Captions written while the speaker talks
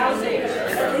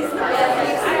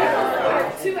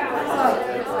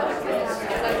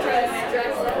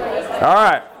All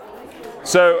right.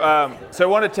 So I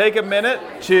want to take a minute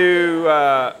to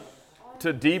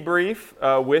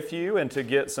debrief with you and to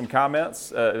get some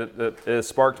comments. It has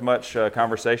sparked much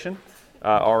conversation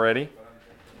already.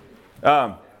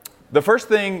 The first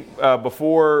thing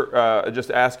before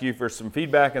just ask you for some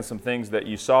feedback and some things that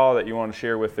you saw that you want to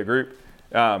share with the group,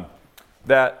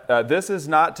 that this is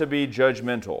not to be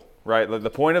judgmental, right?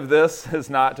 The point of this is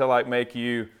not to make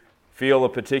you feel a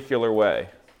particular way.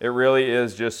 It really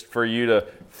is just for you to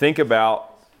think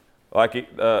about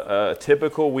a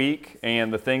typical week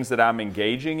and the things that I'm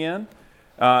engaging in.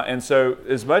 And so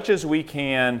as much as we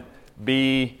can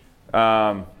be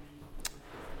kind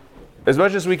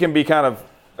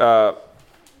of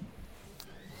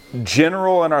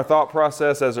general in our thought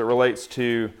process as it relates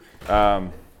to, what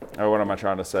am I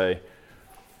trying to say?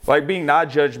 Like being not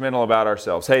judgmental about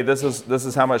ourselves. Hey, this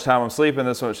is how much time I'm sleeping,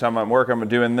 this is how much time I'm working, I'm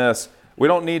doing this. We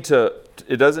don't need to,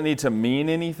 it doesn't need to mean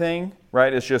anything,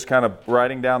 right? It's just kind of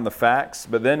writing down the facts,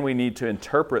 but then we need to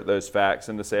interpret those facts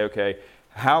and to say, okay,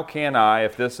 how can I,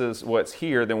 if this is what's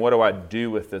here, then what do I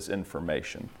do with this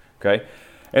information, okay?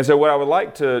 And so what I would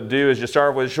like to do is just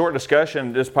start with a short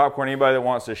discussion, just popcorn, anybody that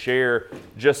wants to share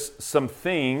just some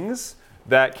things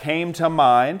that came to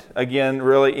mind. Again,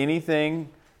 really anything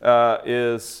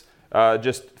is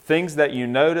just things that you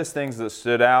noticed, things that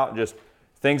stood out, just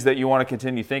things that you want to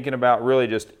continue thinking about, really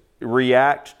just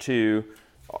react to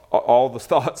all the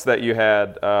thoughts that you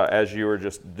had as you were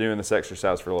just doing this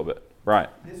exercise for a little bit. Brian.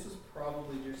 This was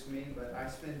probably just me, but I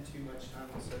spend too much time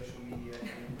on social media.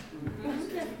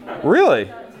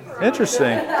 Really?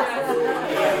 Interesting.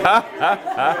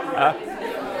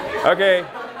 Okay,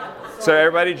 so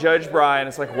everybody judge Brian.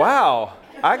 It's like, wow,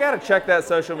 I got to check that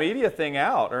social media thing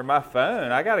out, or my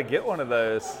phone. I got to get one of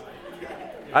those.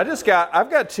 I've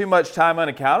got too much time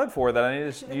unaccounted for that I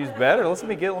need to use better. Let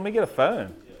me get a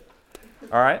phone.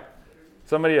 All right,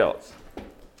 somebody else.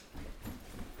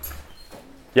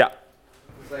 Yeah.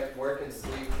 It's like work and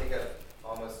sleep take up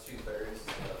almost 2/3 of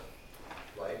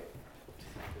life. There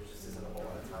just isn't a whole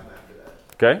lot of time after that.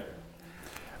 Okay.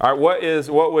 All right.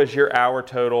 What was your hour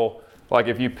total? Like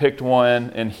if you picked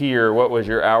one and here, what was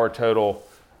your hour total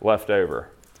left over?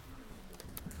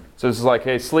 So this is like,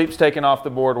 hey, sleep's taken off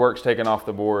the board, work's taken off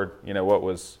the board. You know, what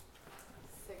was?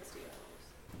 60 hours.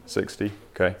 60.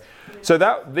 Okay. So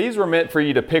these were meant for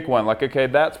you to pick one. Like, okay,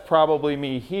 that's probably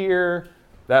me here.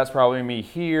 That's probably me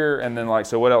here. And then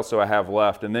so what else do I have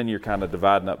left? And then you're kind of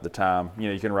dividing up the time. You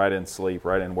know, you can write in sleep,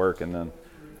 write in work, and then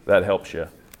that helps you.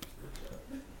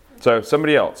 So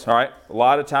somebody else, all right? A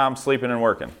lot of time sleeping and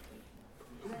working. I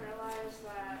realize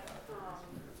that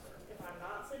if I'm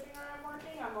not sleeping or I'm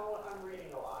working, I'm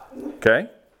reading a lot. Okay.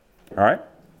 All right.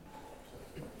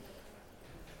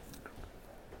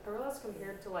 I realized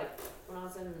compared to when I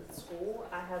was in school,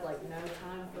 I had no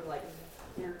time for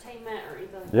entertainment or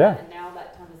anything like Yeah. that. And now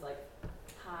that time is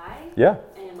high. Yeah.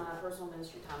 And my personal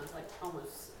ministry time is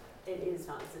almost, it is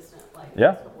non-existent.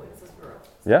 Yeah. Avoidance is zero.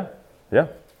 Yeah. Yeah.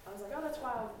 I was like, oh, that's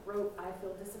why I wrote I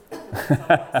feel disappointed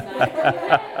last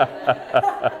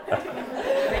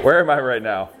night. Where am I right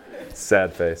now?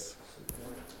 Sad face.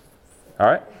 All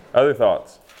right. Other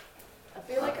thoughts? I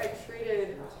feel like I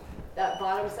treated that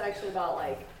bottom section about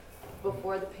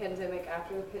before the pandemic,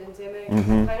 after the pandemic.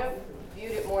 Mm-hmm. I kind of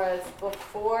viewed it more as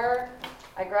before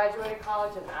I graduated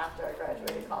college and after I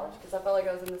graduated college, because I felt like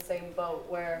I was in the same boat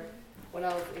where when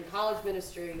I was in college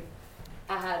ministry,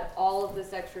 I had all of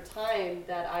this extra time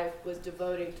that I was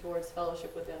devoting towards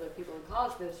fellowship with the other people in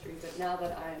college ministry, but now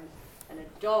that I'm an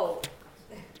adult,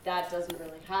 that doesn't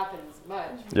really happen as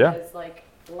much. Yeah. Because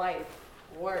life,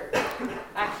 work,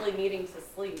 actually needing to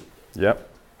sleep. Yep.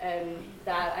 And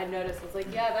that I noticed was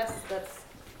that's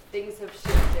things have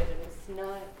shifted, and it's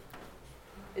not,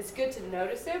 it's good to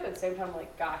notice it, but at the same time,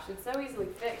 gosh, it's so easily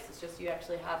fixed. It's just you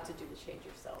actually have to do the change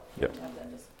yourself. You Yep. have to have that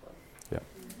discipline. Yep.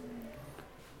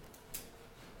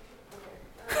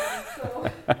 So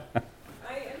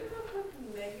I ended up with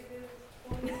negative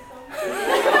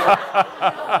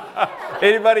 20-something.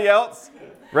 Anybody else?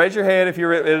 Raise your hand if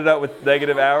you ended up with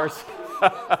negative hours.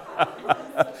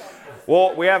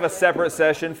 Well, we have a separate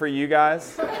session for you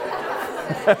guys.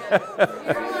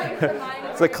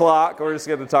 It's a clock. We're just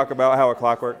going to talk about how a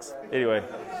clock works. Anyway. Then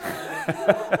I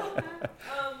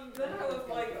was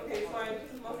like, okay, so I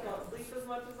must not sleep as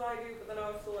much as I do, but then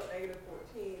I was still at negative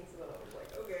 14, so then I was like,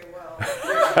 okay, well.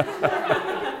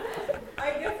 I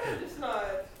guess I'm just not,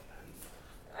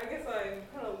 I guess I'm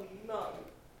kind of not,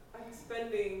 I'm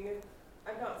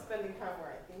not spending time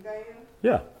where I think I am.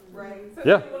 Yeah. Right? So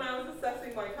Yeah. when I was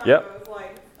assessing my time, Yep. I was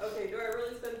like, okay, do I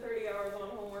really spend 30 hours on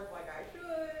homework like I should?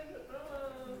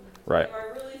 Right. Am I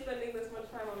really spending this much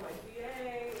time on my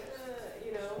GA?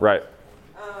 Right.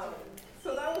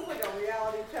 So that was like a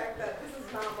reality check that this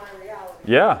is not my reality.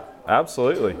 Yeah,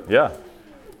 absolutely. Yeah.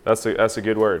 That's a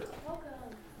good word.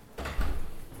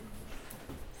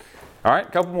 All right, a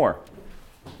couple more.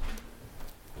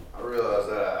 I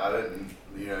realized that I didn't,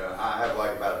 I have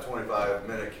like about a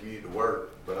 25-minute commute to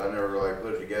work, but I never like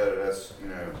put it together. That's,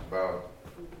 about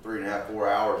 3.5, 4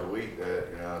 hours a week that,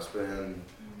 I spend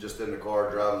just in the car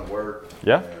driving to work.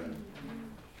 Yeah. And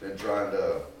then trying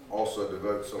to also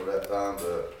devote some of that time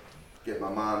to get my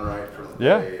mind right for the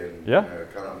Yeah. day and, Yeah.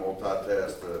 kind of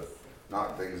multitask to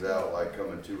knock things out like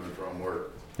coming to and from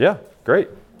work. Yeah, great.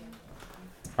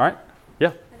 All right. Yeah.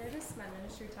 I noticed my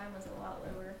ministry time was a lot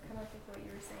lower, kind of like what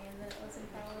you were saying, than it was in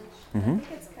college. Mhm. I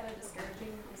think it's kind of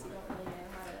discouraging because you don't really know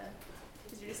how to,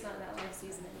 because you're just not in that life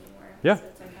season anymore. Yeah.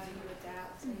 So it's like, how do you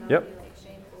adapt and not Yep. be like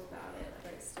shameful about it,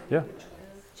 but still Yeah. be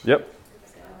productive? Yep.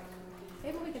 So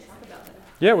maybe we can talk about that.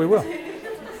 Yeah, we will.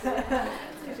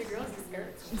 Because your girl's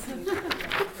discouraged. Can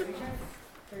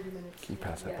you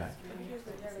pass that back?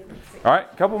 All right,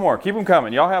 a couple more. Keep them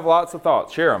coming. Y'all have lots of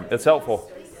thoughts. Share them. It's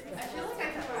helpful.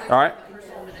 All right.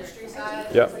 personal ministry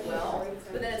side Yep. as well.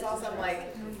 But then it's also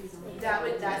like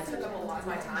that took up a lot of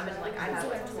my time, and like I had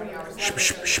like 20 hours left,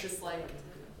 so it's just like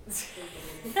it's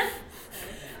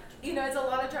a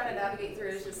lot of trying to navigate through.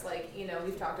 It's just like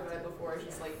we've talked about it before. It's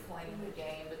just like playing the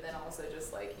game, but then also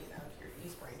just like if you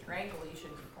sprained your ankle, you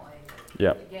shouldn't be playing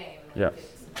Yep. the game. And Yep.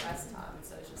 It's rest time,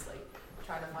 so it's just like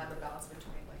trying to find the balance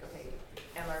between like, okay,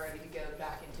 am I ready to go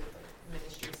back into like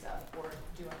ministry stuff, or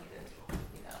do I need to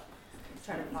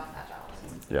try to find that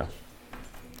balance? Yeah.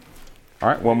 All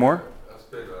right, one more. I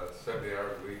spend 70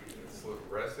 hours a week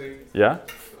resting. Yeah.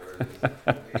 So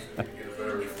I just need to get a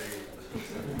better routine.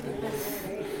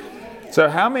 So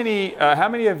how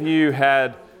many of you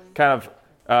had kind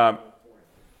of,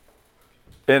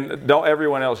 and don't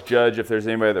everyone else judge if there's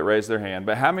anybody that raised their hand,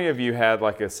 but how many of you had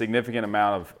like a significant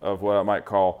amount of what I might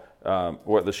call,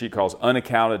 what the sheet calls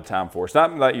unaccounted time for? It's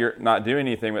not that you're not doing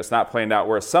anything, but it's not planned out.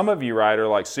 Whereas some of you, right, are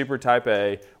like super type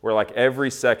A, where like every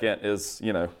second is,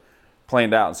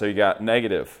 planned out. And so you got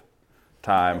negative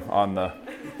time on the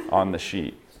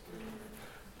sheet.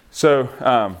 So,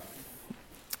 all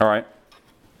right.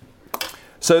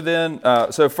 So then,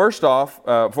 so first off,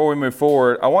 before we move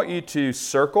forward, I want you to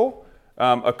circle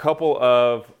a couple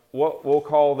of what we'll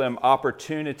call them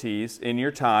opportunities in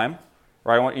your time,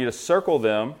 right? I want you to circle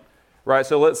them, right?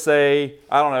 So let's say,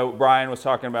 I don't know, Brian was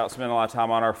talking about spending a lot of time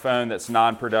on our phone that's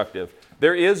non-productive.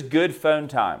 There is good phone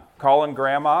time. Calling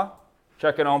grandma,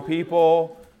 checking on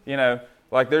people,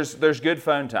 like there's good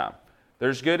phone time.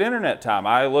 There's good internet time.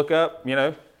 I look up,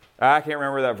 I can't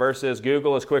remember where that verse is.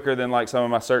 Google is quicker than like some of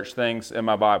my search things in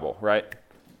my Bible, right?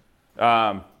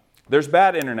 There's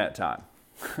bad internet time,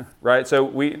 right?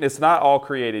 So it's not all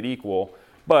created equal,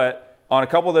 but on a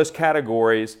couple of those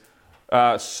categories,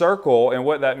 circle, and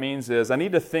what that means is I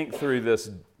need to think through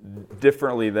this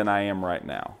differently than I am right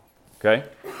now, okay?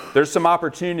 There's some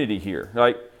opportunity here.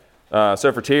 Like,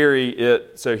 so for Terry,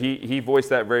 he voiced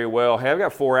that very well. Hey, I've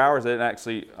got 4 hours I didn't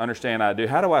actually understand I do.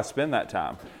 How do I spend that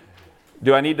time?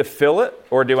 Do I need to fill it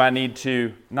or do I need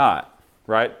to not,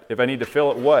 right? If I need to fill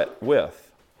it, what?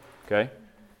 With, okay?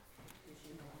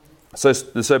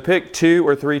 So pick 2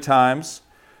 or 3 times.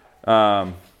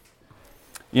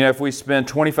 If we spend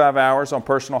 25 hours on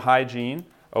personal hygiene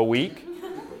a week,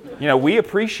 we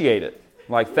appreciate it.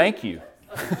 Like, thank you.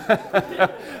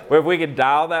 But if we could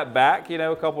dial that back,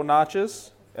 a couple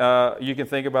notches, you can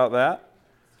think about that.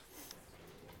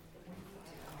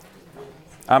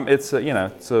 It's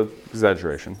an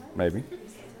exaggeration, maybe.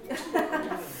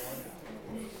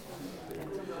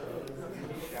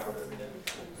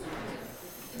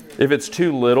 If it's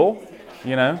too little,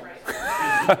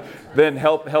 then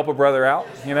help a brother out,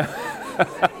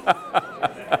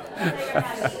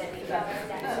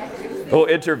 We'll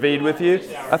intervene with you.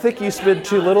 I think you spend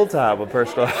too little time on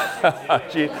personal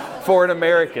hygiene for an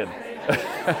American.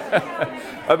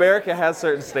 America has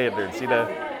certain standards,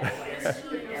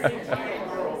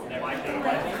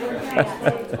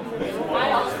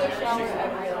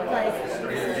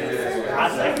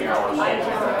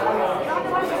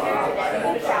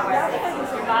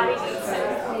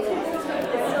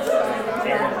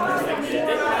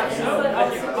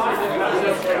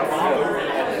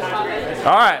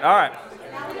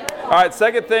 All right,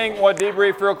 second thing, I want to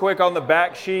debrief real quick on the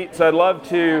back sheet. So I'd love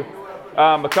to,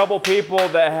 a couple people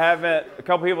that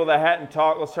hadn't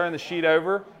talked, let's turn the sheet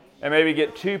over and maybe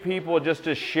get 2 people just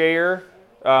to share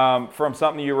from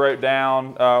something you wrote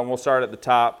down. We'll start at the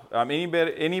top.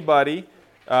 Anybody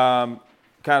kind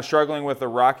of struggling with the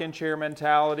rocking chair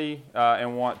mentality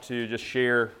and want to just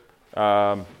share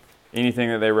anything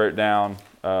that they wrote down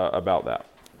about that?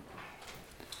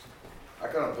 I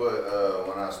kind of put,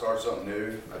 when I start something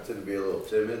new, I tend to be a little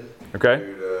timid. Okay.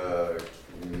 Due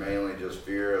to mainly just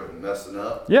fear of messing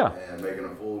up. Yeah. And making a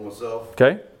fool of myself.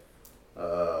 Okay.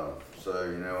 So,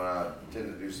 you know, when I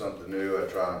tend to do something new, I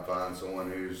try and find someone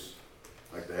who's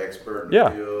like the expert in the Yeah.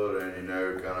 field and, you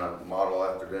know, kind of model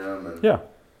after them and Yeah.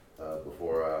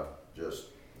 before I just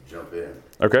jump in.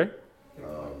 Okay.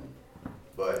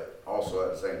 But also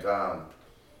at the same time,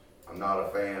 I'm not a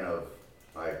fan of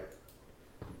like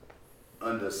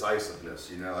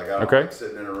undecisiveness, you know, like I don't Okay. like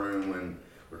sitting in a room when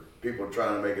people are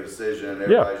trying to make a decision,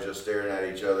 everybody's just staring at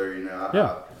each other, you know.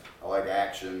 Yeah. I like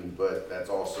action, but that's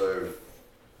also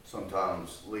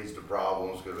sometimes leads to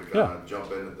problems because I kind Yeah. of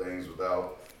jump into things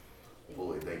without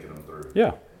fully thinking them through.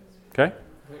 Yeah. Okay.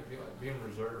 I think being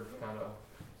reserved kind of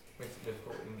makes it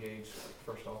difficult to engage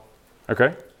first off.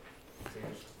 Okay. So you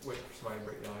just wait for somebody to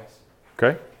break the ice.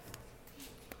 Okay.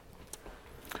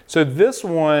 So this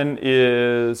one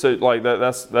is so like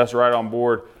that's right on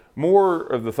board. More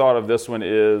of the thought of this one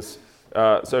is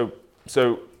so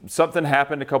something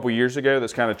happened a couple years ago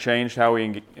that's kind of changed how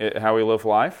we live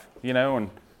life, you know, and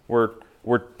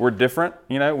we're different,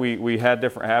 you know, we had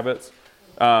different habits,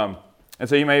 and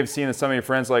so you may have seen that some of your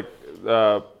friends, like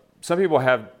some people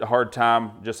have a hard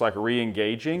time just like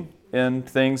re-engaging in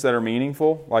things that are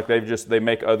meaningful, like they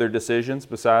make other decisions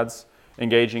besides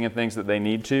engaging in things that they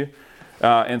need to.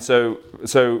 And so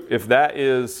if that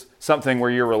is something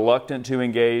where you're reluctant to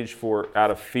engage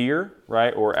out of fear,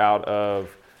 right, or out of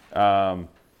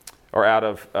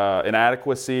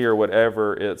inadequacy or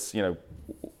whatever, it's you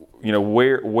know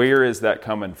where is that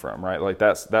coming from, right? Like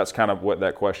that's kind of what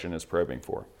that question is probing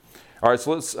for. All right,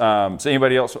 so let's. Does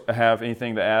anybody else have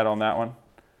anything to add on that one?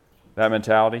 That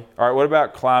mentality. All right, what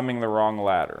about climbing the wrong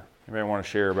ladder? Anybody want to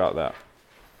share about that?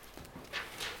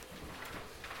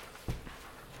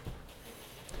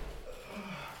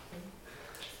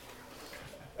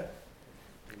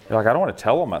 You're like, I don't want to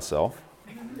tell on myself.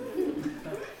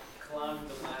 Climb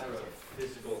the ladder of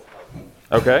physical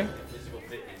health. Okay. Physical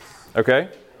fitness. Okay.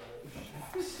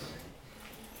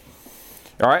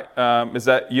 All right. Is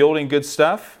that yielding good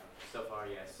stuff? So far,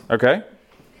 yes. Okay.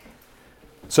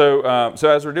 So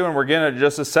as we're doing, we're again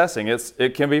just assessing.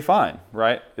 It can be fine,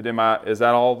 right? Is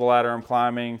that all the ladder I'm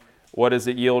climbing? What is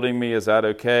it yielding me? Is that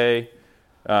okay?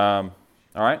 All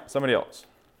right. Somebody else.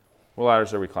 What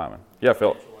ladders are we climbing? Yeah,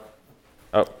 Philip.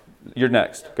 Oh, you're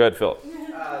next. Go ahead, Philip.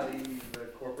 The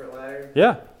corporate ladder.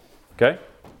 Yeah. Okay.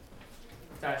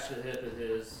 Attached to the hip it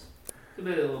is. Could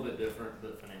be a little bit different,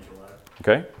 but financial ladder.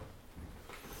 Okay.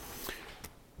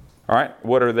 All right.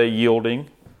 What are they yielding?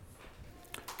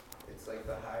 It's like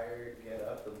the higher you get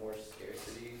up, the more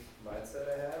scarcity mindset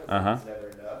I have. It's Uh-huh. like it's never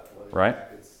enough. When in Right.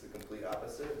 fact, it's the complete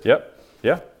opposite. Yep.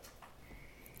 Yeah.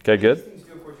 Okay, good. These things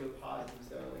do, of course, feel positive,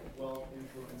 though, like wealth,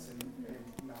 influence,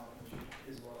 and knowledge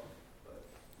as well. But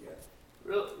yeah.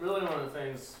 Really one of the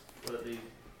things, whether it be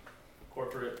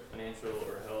corporate, financial,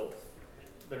 or health,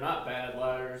 they're not bad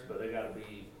ladders, but they got to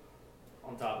be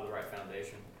on top of the right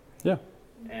foundation. Yeah.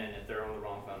 And if they're on the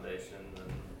wrong foundation,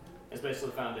 then it's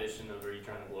basically the foundation of are you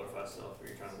trying to glorify self or are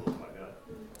you trying to glorify God?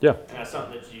 Yeah. And that's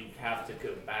something that you have to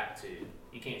go back to.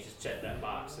 You can't just check that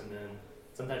box and then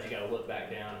sometimes you got to look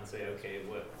back down and say, okay,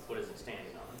 what is it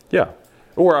standing on? Yeah.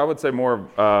 Or I would say more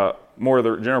of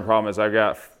the general problem is I've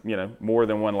got more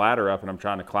than one ladder up and I'm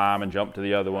trying to climb and jump to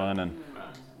the other one and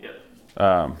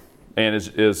Yep. and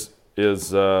is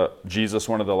Jesus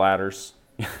one of the ladders?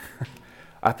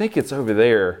 I think it's over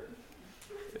there.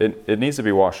 It needs to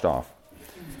be washed off.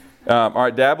 All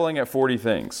right, dabbling at 40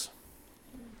 things.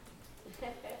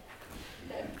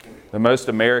 The most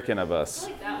American of I us.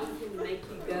 feel like that one can make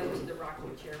you go to the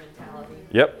rocking chair mentality.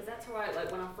 Yep. Because that's why, like,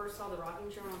 when I first saw the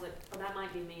rocking chair, I was like, oh, that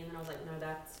might be me. And then I was like, no,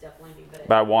 that's definitely me.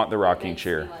 But I want the it rocking makes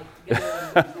chair. me, like,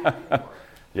 go and do that more.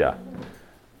 Yeah.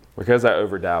 Because I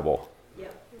over dabble.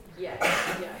 Yep. Yeah,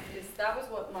 because that was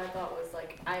what my thought was,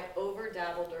 like, I over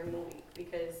dabble during the week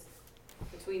because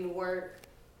between work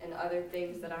and other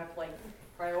things that I've like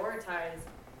prioritized,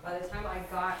 by the time I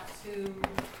got to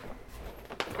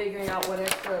figuring out what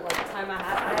extra like time I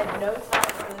had no time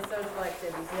for the social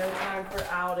activities, no time for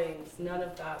outings, none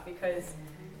of that because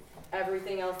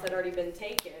everything else had already been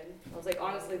taken. I was like,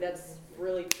 honestly, that's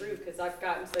really true because I've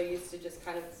gotten so used to just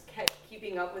kind of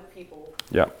keeping up with people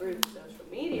through social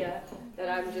media that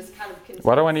I'm just kind of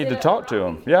Why do I need to talk to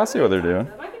them? Yeah, I see what they're doing.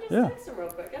 I can just Yeah. text them real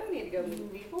quick. I don't need to go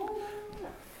meet people.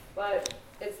 But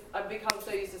I've become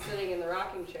so used to sitting in the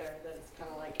rocking chair that it's kind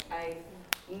of like I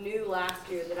knew last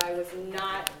year that I was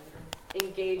not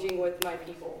engaging with my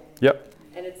people. Yep.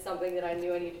 And it's something that I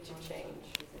knew I needed to change.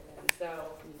 And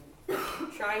so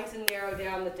trying to narrow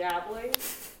down the dabbling.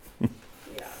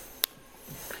 Yeah.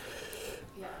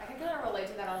 Yeah, I can kind of relate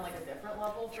to that on like a different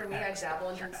level. For me, I dabble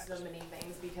into so many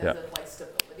things because Yep. of like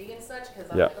stability and such.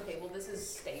 Because I'm Yep. like, okay, well this is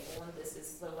stable and this is,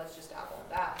 so let's just dabble in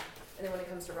that. And then when it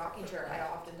comes to rocking chair, I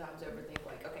oftentimes overthink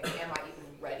like, okay, am I even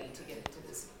ready to get into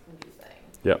this new thing?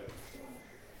 Yep.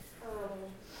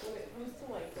 When it comes to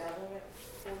like dabbling at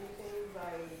 40 things,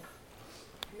 I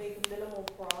make minimal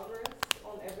progress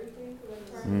on everything because I'm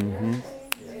trying to learn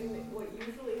things. And what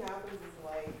usually happens is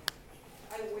like,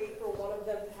 I wait for one of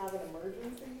them to have an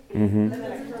emergency. And then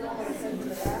I turn on my attention to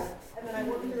that. And then I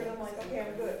work through it and I'm like, okay,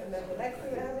 I'm good. And then the next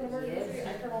thing that has an emergency,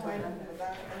 I turn on my attention to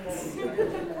that. And then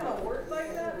it kind of works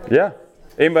like that. But Yeah.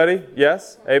 Anybody?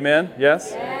 Yes? Amen?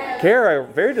 Yes? Kara,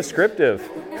 very descriptive.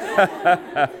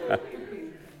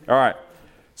 All right.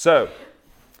 So,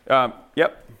 yep. I was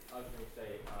going to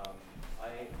say,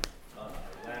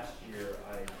 last year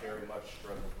I very much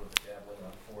struggled with dabbling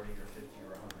on 40 or 50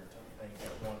 or 100 things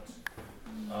at once.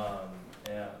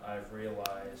 And I've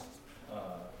realized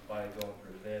by going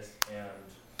through this and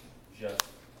just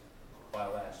by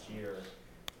last year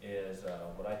is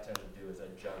what I tend to do is I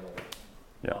juggle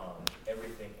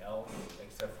everything else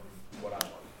except for what I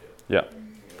want to do. Yeah.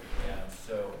 And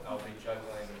so I'll be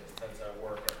juggling, since I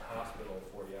work at the hospital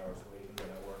 40 hours a week, and then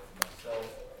I work for myself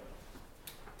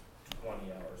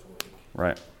 20 hours a week.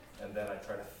 Right. And then I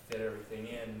try to fit everything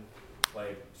in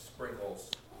like sprinkles.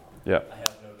 Yep. I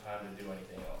have no time to do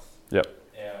anything else. Yep.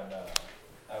 And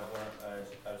I've learned,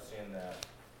 I've seen that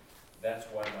that's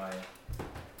why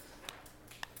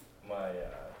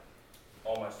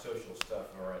all my social stuff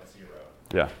are at 0.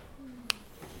 Yeah.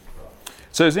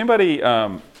 So has anybody,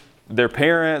 their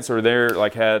parents or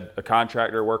had a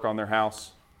contractor work on their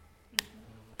house?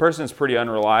 Person's pretty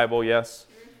unreliable, yes?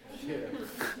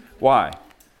 Why?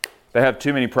 They have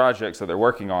too many projects that they're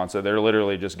working on, so they're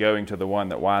literally just going to the one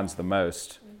that whines the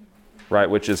most, right?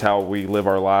 Which is how we live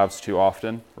our lives too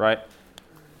often, right?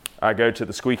 I go to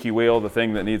the squeaky wheel, the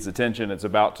thing that needs attention, it's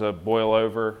about to boil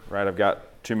over, right? I've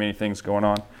got too many things going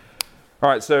on. All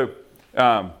right, so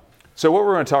what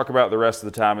we're going to talk about the rest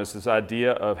of the time is this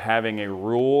idea of having a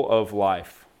rule of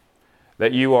life.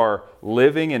 That you are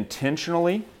living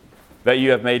intentionally, that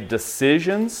you have made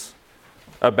decisions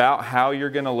about how you're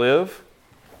going to live,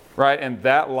 right? And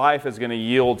that life is going to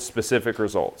yield specific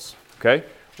results, okay?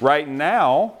 Right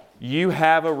now, you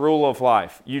have a rule of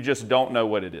life. You just don't know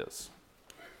what it is.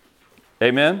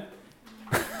 Amen?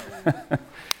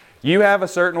 You have a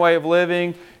certain way of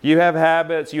living. You have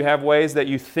habits. You have ways that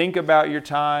you think about your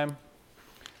time.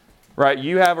 Right?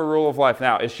 You have a rule of life.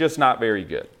 Now, it's just not very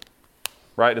good.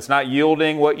 Right? It's not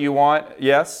yielding what you want.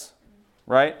 Yes?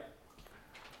 Right?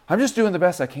 I'm just doing the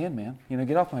best I can, man.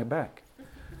 Get off my back.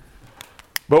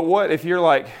 But what if you're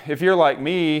like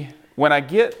me, when I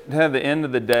get to the end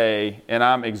of the day and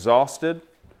I'm exhausted,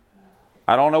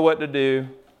 I don't know what to do.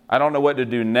 I don't know what to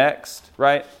do next,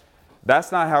 right?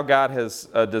 That's not how God has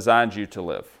designed you to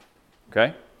live,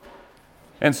 okay?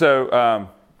 And so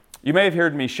you may have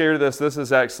heard me share this. This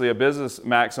is actually a business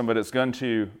maxim, but it's going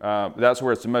to, that's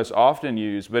where it's the most often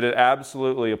used, but it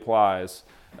absolutely applies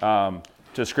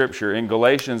to Scripture. In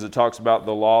Galatians, it talks about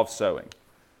the law of sowing.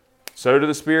 Sow to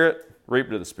the Spirit, reap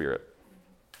to the Spirit,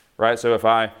 right? So if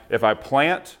I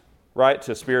plant, right,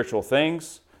 to spiritual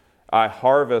things, I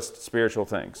harvest spiritual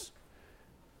things.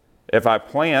 If I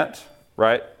plant,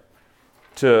 right,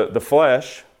 to the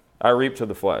flesh, I reap to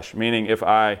the flesh. Meaning if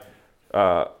I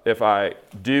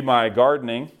do my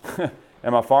gardening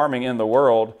and my farming in the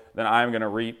world, then I'm going to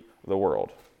reap the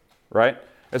world, right?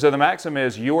 And so the maxim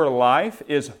is your life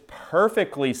is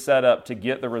perfectly set up to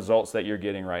get the results that you're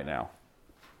getting right now.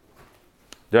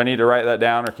 Do I need to write that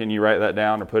down, or can you write that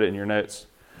down or put it in your notes?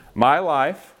 My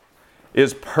life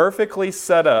is perfectly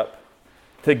set up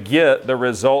to get the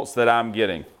results that I'm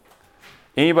getting.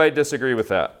 Anybody disagree with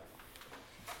that?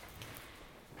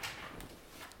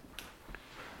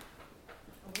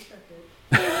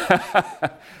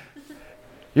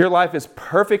 Your life is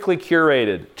perfectly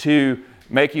curated to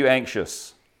make you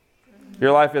anxious.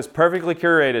 Your life is perfectly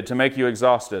curated to make you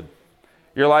exhausted.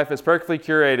 Your life is perfectly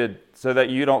curated so that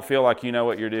you don't feel like you know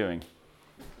what you're doing.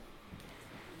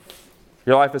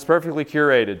 Your life is perfectly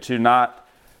curated to not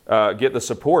get the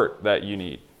support that you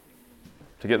need,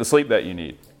 to get the sleep that you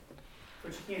need.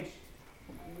 But you can't,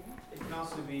 it can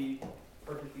also be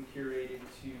perfectly curated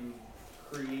to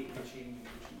create the change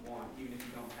that you want, even if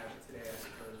you don't have it today, I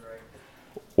suppose, right?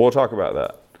 We'll talk about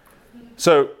that.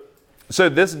 So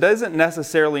this isn't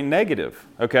necessarily negative,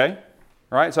 okay?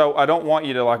 All right, so I don't want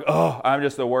you to I'm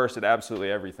just the worst at absolutely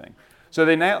everything. So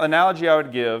the analogy I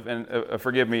would give, and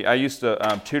forgive me, I used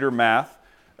to tutor math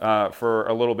for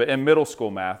a little bit in middle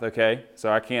school math. Okay,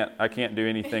 so I can't do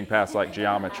anything past like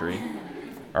geometry.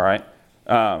 All right,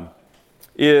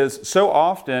 is so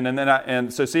often,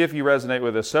 and so see if you resonate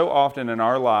with this. So often in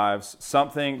our lives,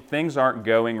 things aren't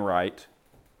going right,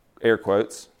 air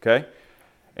quotes. Okay,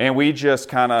 and we just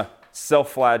kind of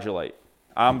self-flagellate.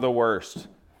 I'm the worst.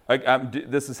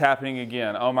 This is happening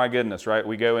again. Oh my goodness, right?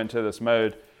 We go into this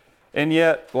mode. And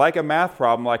yet, like a math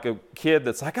problem, like a kid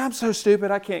that's like, I'm so stupid,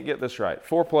 I can't get this right.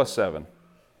 4 + 7,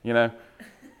 you know?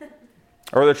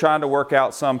 Or they're trying to work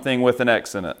out something with an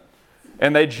X in it.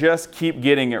 And they just keep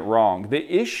getting it wrong. The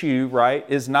issue, right,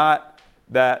 is not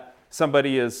that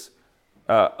somebody is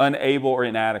unable or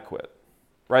inadequate.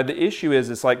 Right? The issue is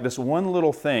it's like this one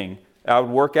little thing. I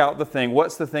would work out the thing.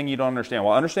 What's the thing you don't understand?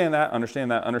 Well, understand that,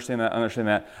 understand that, understand that, understand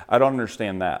that. I don't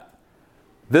understand that.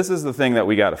 This is the thing that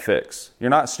we got to fix. You're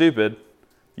not stupid.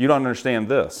 You don't understand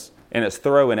this. And it's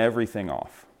throwing everything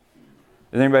off.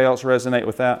 Does anybody else resonate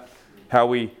with that? How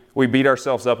we beat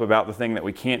ourselves up about the thing that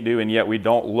we can't do, and yet we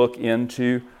don't look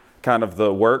into kind of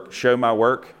the work, show my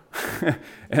work,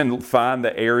 and find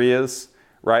the areas,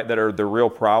 right, that are the real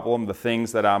problem, the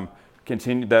things that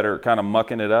that are kind of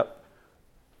mucking it up,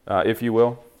 if you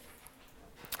will.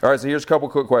 All right, so here's a couple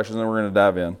quick questions, and then we're going to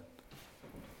dive in.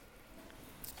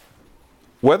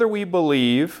 Whether we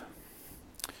believe,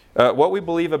 what we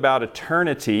believe about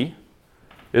eternity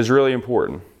is really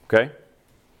important, okay?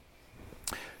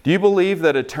 Do you believe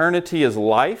that eternity is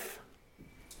life?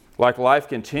 Like life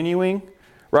continuing,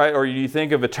 right? Or do you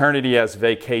think of eternity as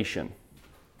vacation?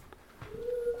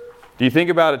 Do you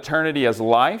think about eternity as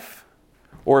life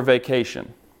or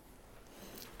vacation?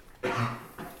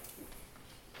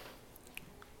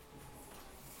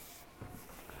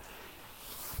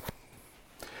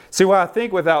 See, what I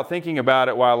think without thinking about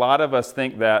it, why a lot of us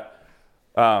think that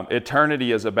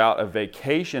eternity is about a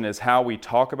vacation is how we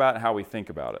talk about it and how we think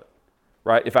about it,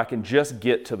 right? If I can just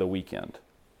get to the weekend.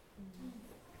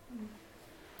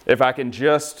 If I can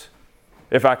just,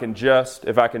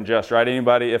 right?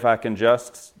 Anybody, if I can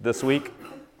just this week?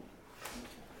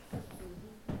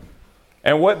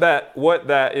 And what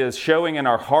that is showing in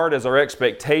our heart as our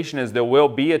expectation is there will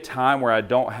be a time where I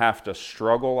don't have to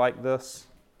struggle like this,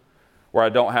 where I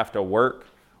don't have to work,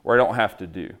 where I don't have to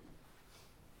do.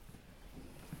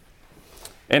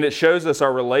 And it shows us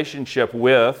our relationship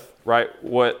with, right,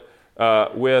 with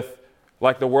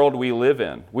like the world we live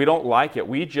in. We don't like it.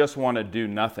 We just want to do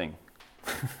nothing.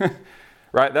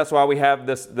 Right? That's why we have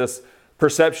this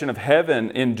perception of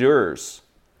heaven endures.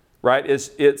 Right?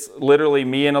 It's literally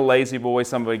me and a lazy boy,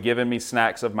 somebody giving me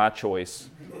snacks of my choice,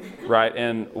 right?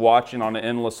 And watching on an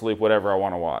endless loop whatever I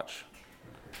want to watch.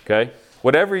 Okay?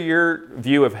 Whatever your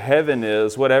view of heaven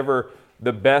is, whatever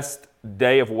the best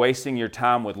day of wasting your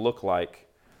time would look like,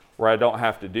 where I don't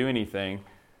have to do anything,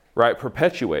 right,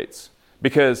 perpetuates.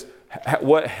 Because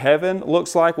what heaven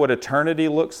looks like, what eternity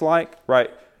looks like, right,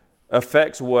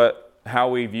 affects how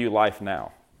we view life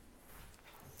now.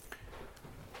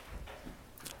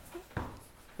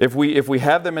 If we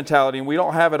have the mentality, and we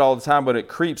don't have it all the time, but it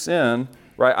creeps in,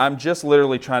 right, I'm just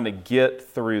literally trying to get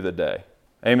through the day.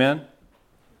 Amen?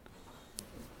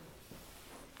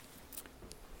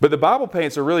 But the Bible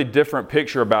paints a really different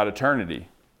picture about eternity.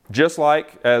 Just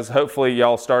like, as hopefully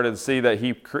y'all started to see, that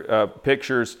he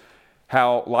pictures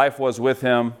how life was with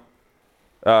him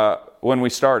when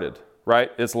we started,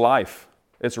 right? It's life.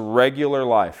 It's regular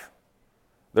life.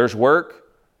 There's work.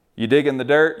 You dig in the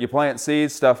dirt. You plant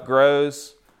seeds. Stuff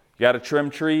grows. You got to trim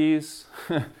trees,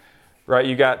 right?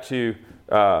 You got to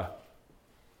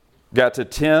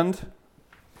tend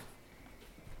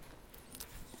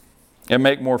and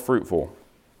make more fruitful.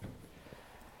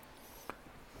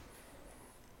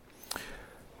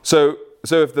 So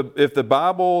if the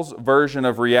Bible's version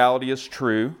of reality is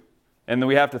true, and then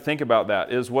we have to think about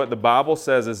that, is what the Bible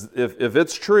says is if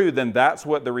it's true, then that's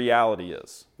what the reality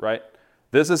is, right?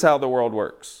 This is how the world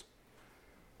works.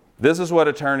 This is what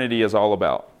eternity is all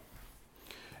about.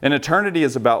 And eternity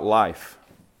is about life.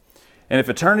 And if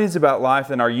eternity is about life,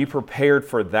 then are you prepared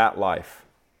for that life?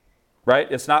 Right?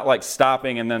 It's not like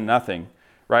stopping and then nothing.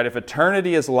 Right? If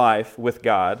eternity is life with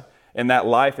God, and that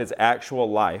life is actual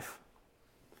life,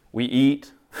 we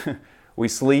eat, we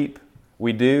sleep,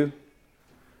 we do,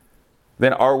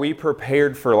 then are we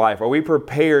prepared for life? Are we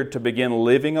prepared to begin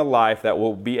living a life that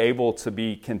will be able to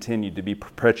be continued, to be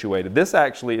perpetuated? This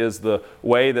actually is the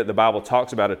way that the Bible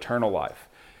talks about eternal life.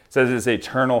 It says it's an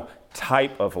eternal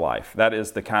type of life. That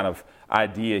is the kind of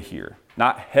idea here.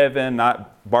 Not heaven,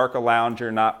 not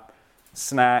Barca-Lounger, not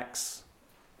snacks,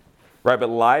 right? But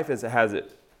life as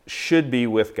it should be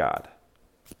with God.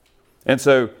 And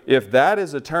so if that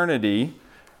is eternity,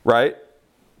 right,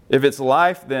 If it's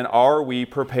life, then are we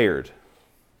prepared?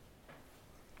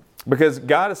 Because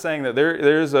God is saying that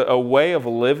there's a way of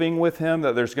living with Him,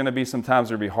 that there's going to be some times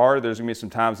that will be hard, there's going to be some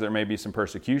times there may be some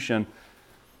persecution.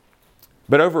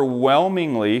 But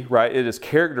overwhelmingly, right, it is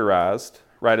characterized,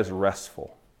 right, as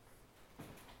restful.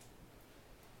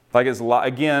 Like it's,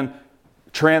 again,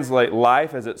 translate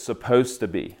life as it's supposed to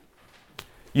be.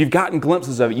 You've gotten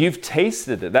glimpses of it. You've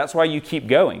tasted it. That's why you keep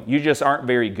going. You just aren't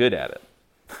very good at it.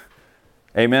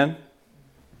 Amen?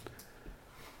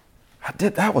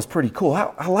 That was pretty cool.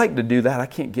 I like to do that. I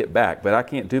can't get back, but I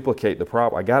can't duplicate the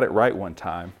problem. I got it right one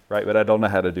time, right? But I don't know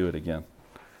how to do it again.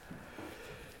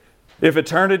 If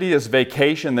eternity is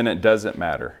vacation, then it doesn't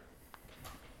matter.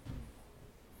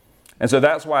 And so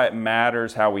that's why it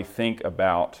matters how we think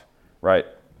about, right,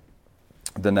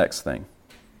 the next thing.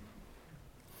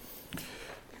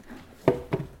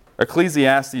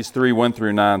 Ecclesiastes 3, 1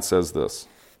 through 9 says this.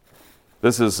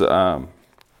 This is a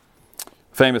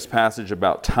famous passage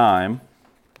about time.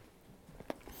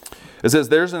 It says,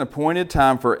 there's an appointed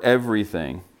time for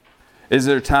everything. Is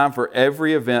there a time for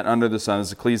every event under the sun? This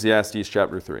is Ecclesiastes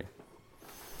chapter 3.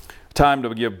 A time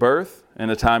to give birth and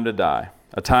a time to die.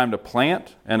 A time to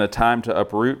plant and a time to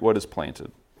uproot what is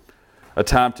planted. A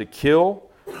time to kill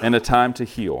and a time to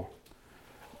heal.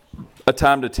 A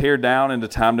time to tear down and a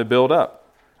time to build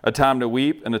up. A time to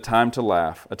weep and a time to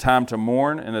laugh. A time to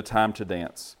mourn and a time to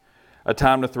dance. A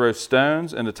time to throw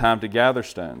stones and a time to gather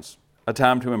stones. A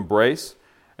time to embrace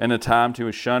and a time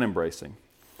to shun embracing.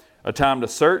 A time to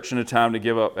search and a time to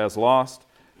give up as lost.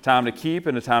 Time to keep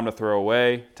and a time to throw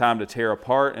away. Time to tear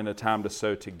apart and a time to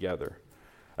sew together.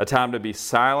 A time to be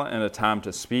silent and a time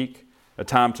to speak. A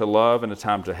time to love and a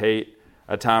time to hate.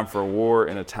 A time for war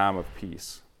and a time of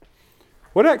peace.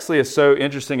 What actually is so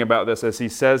interesting about this is he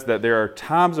says that there are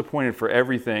times appointed for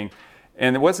everything,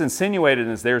 and what's insinuated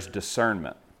is there's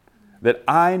discernment. That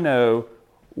I know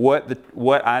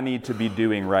what I need to be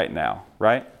doing right now,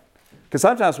 right? Because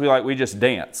sometimes we just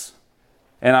dance.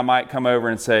 And I might come over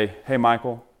and say, hey,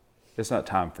 Michael, it's not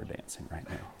time for dancing right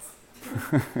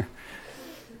now.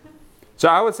 So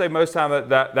I would say most time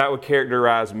that would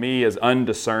characterize me as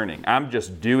undiscerning. I'm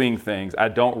just doing things. I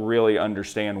don't really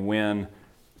understand when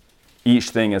each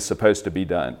thing is supposed to be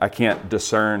done. I can't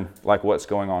discern like what's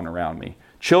going on around me.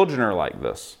 Children are like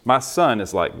this. My son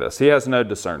is like this. He has no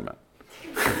discernment.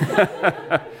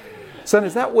 Son,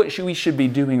 is that what we should be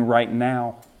doing right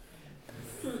now?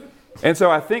 And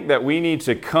so I think that we need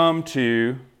to come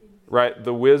to, right,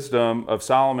 the wisdom of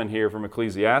Solomon here from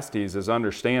Ecclesiastes is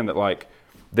understand that like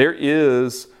there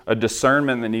is a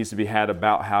discernment that needs to be had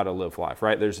about how to live life,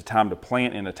 right? There's a time to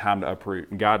plant and a time to uproot.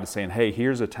 And God is saying, hey,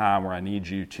 here's a time where I need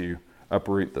you to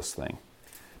uproot this thing,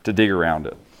 to dig around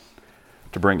it,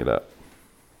 to bring it up.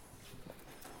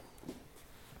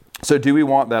 So do we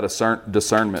want that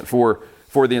discernment?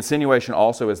 For the insinuation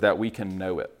also is that we can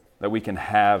know it, that we can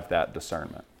have that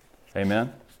discernment.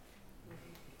 Amen?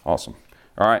 Awesome.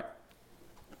 All right.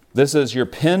 This is your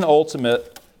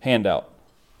penultimate handout.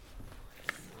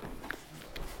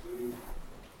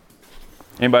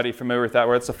 Anybody familiar with that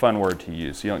word? It's a fun word to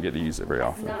use. You don't get to use it very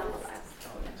often.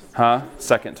 Huh?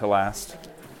 Second to last.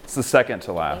 It's the second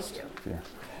to last. Yeah.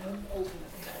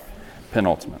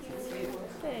 Penultimate.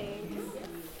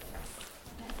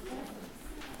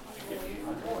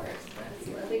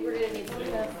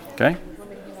 Okay.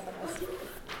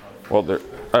 Well, there.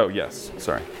 Oh, yes.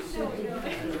 Sorry.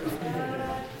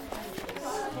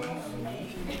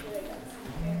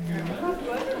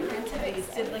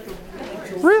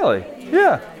 Really?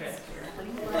 Yeah.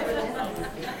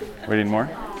 We need more?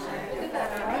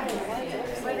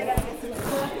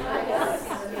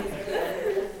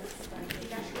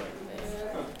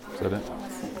 Is that it?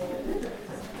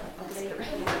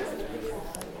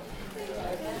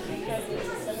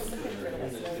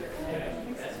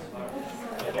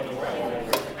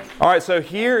 All right, so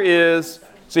here's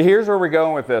where we're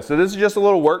going with this. So this is just a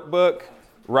little workbook.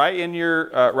 Write in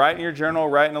your journal.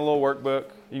 Write in a little workbook.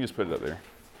 You can just put it up there.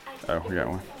 Oh, we got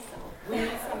one.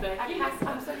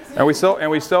 And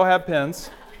we still have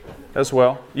pens as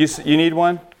well. You need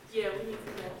one? Yeah, we need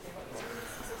some.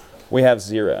 We have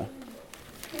 0.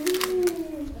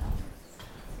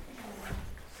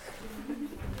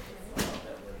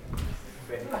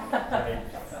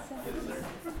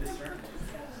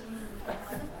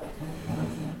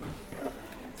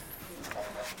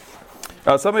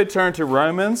 Somebody turn to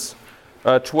Romans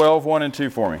 12, 1 and 2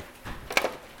 for me.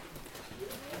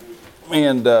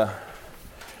 And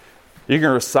you can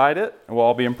recite it, and we'll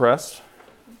all be impressed.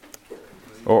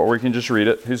 Or we can just read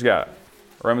it. Who's got it?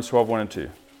 Romans 12, 1 and 2.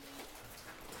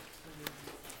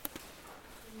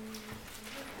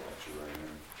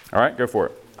 All right, go for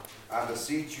it. I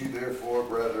beseech you therefore,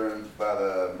 brethren, by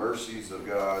the mercies of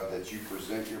God, that you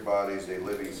present your bodies a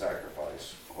living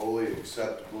sacrifice, wholly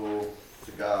acceptable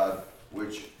to God,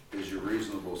 which is your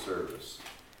reasonable service.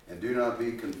 And do not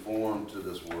be conformed to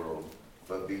this world,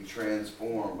 but be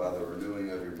transformed by the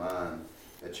renewing of your mind,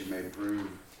 that you may prove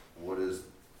what is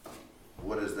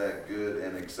that good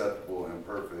and acceptable and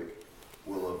perfect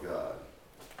will of God.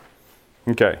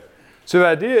 Okay. So the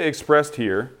idea expressed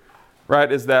here,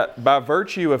 right, is that by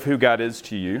virtue of who God is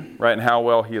to you, right, and how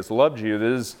well He has loved you,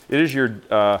 it is your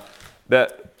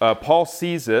Paul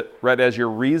sees it, right, as your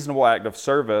reasonable act of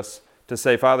service to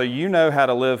say, Father, you know how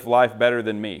to live life better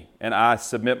than me, and I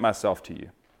submit myself to you,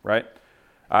 right?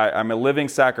 I'm a living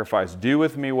sacrifice. Do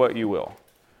with me what you will,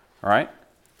 all right?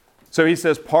 So he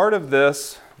says, part of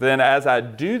this, then as I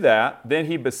do that, then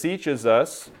he beseeches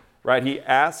us, right?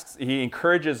 He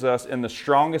encourages us in the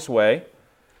strongest way,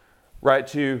 right,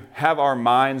 to have our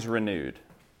minds renewed.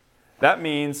 That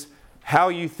means how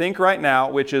you think right now,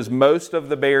 which is most of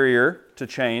the barrier to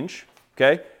change,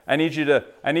 okay? I need you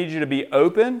to be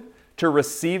open to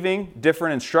receiving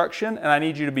different instruction, and I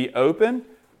need you to be open,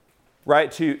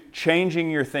 right, to changing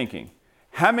your thinking.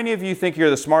 How many of you think you're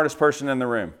the smartest person in the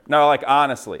room? No, like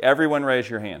honestly, everyone raise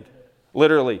your hand.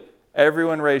 Literally,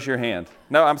 everyone raise your hand.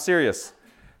 No, I'm serious.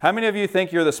 How many of you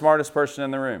think you're the smartest person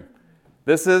in the room?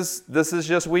 This is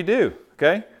just we do,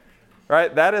 okay?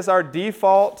 Right? That is our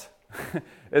default,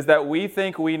 is that we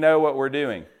think we know what we're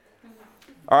doing.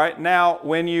 All right, now,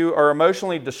 when you are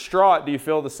emotionally distraught, do you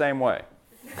feel the same way?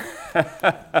 You're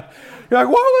like, what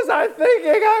was I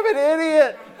thinking? I'm an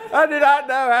idiot. I do not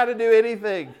know how to do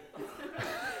anything.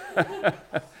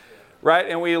 Right?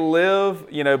 And we live,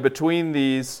 between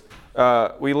these,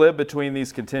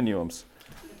 continuums.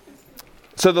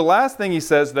 So the last thing he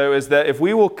says, though, is that if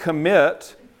we will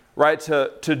commit, right,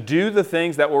 to do the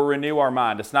things that will renew our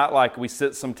mind. It's not like we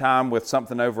sit some time with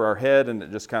something over our head and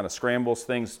it just kind of scrambles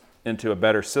things into a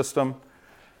better system.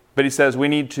 But he says we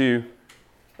need to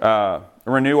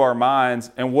renew our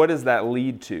minds. And what does that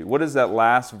lead to? What does that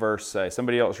last verse say?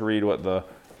 Somebody else read what the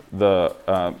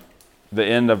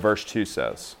end of verse 2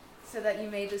 says. So that you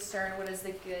may discern what is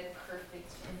the good,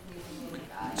 perfect, and pleasing will of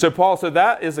God. So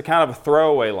that is a kind of a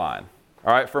throwaway line.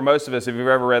 All right, for most of us, if you've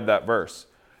ever read that verse.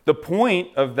 The point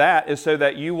of that is so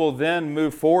that you will then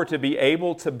move forward to be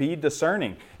able to be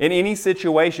discerning. In any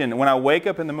situation, when I wake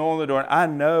up in the middle of the door, I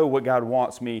know what God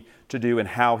wants me to do and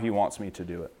how He wants me to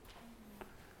do it.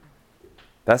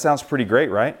 That sounds pretty great,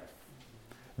 right?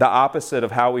 The opposite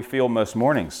of how we feel most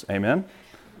mornings. Amen?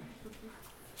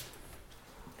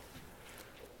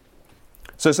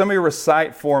 So somebody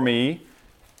recite for me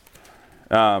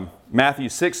Matthew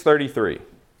 6:33.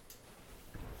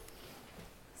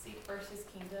 Seek first His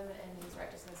kingdom and His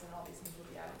righteousness, and all these things will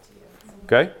be added to you.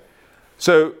 Okay?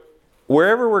 So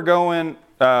wherever we're going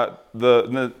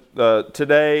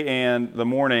today and the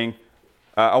morning,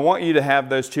 I want you to have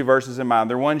those two verses in mind.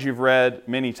 They're ones you've read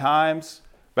many times,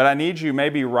 but I need you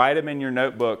maybe write them in your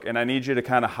notebook, and I need you to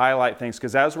kind of highlight things,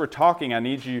 because as we're talking, I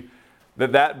need you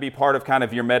that be part of kind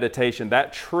of your meditation.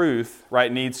 That truth,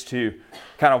 right, needs to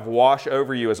kind of wash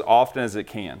over you as often as it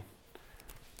can.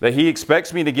 That He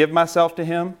expects me to give myself to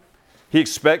Him. He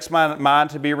expects my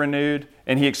mind to be renewed,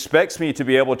 and He expects me to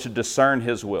be able to discern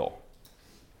His will.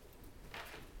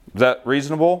 Is that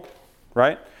reasonable?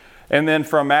 Right? And then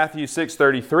from Matthew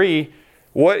 6:33,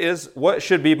 what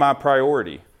should be my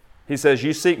priority? He says,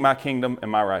 you seek my kingdom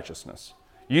and my righteousness.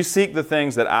 You seek the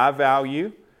things that I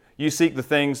value. You seek the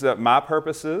things that my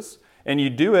purpose is. And you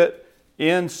do it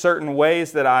in certain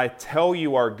ways that I tell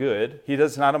you are good. He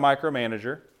is not a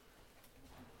micromanager.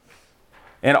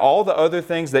 And all the other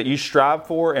things that you strive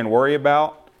for and worry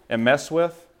about and mess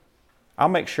with, I'll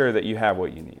make sure that you have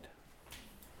what you need.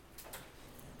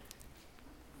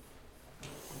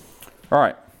 All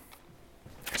right.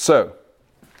 So,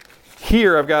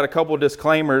 here I've got a couple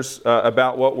disclaimers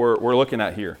about what we're looking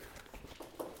at here.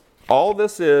 All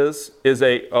this is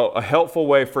a helpful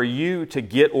way for you to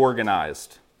get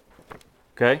organized,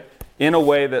 okay, in a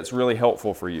way that's really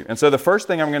helpful for you. And so the first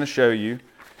thing I'm going to show you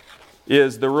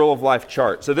is the Rule of Life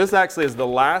chart. So this actually is the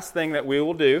last thing that we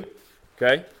will do,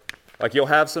 okay? Like you'll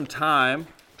have some time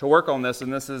to work on this,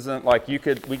 and this isn't like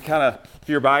if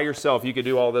you're by yourself, you could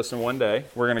do all this in one day.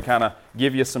 We're going to kind of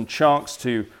give you some chunks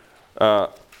to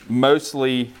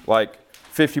mostly like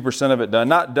 50% of it done.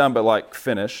 Not done, but like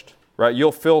finished. Right?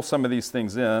 You'll fill some of these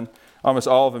things in, almost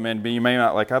all of them in, but you may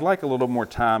not I'd like a little more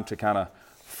time to kind of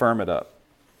firm it up.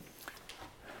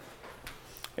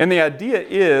 And the idea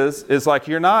is like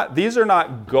these are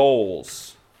not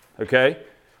goals, okay?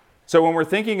 So when we're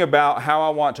thinking about how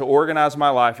I want to organize my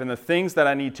life and the things that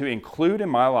I need to include in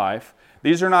my life,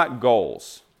 these are not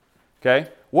goals. Okay?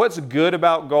 What's good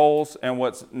about goals and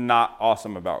what's not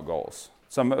awesome about goals?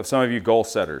 Some of you goal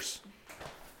setters.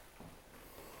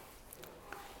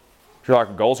 You're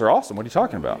like, goals are awesome. What are you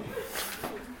talking about? Knowing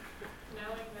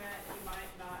that you might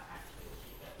not actually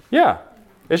achieve it. Yeah.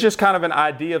 It's just kind of an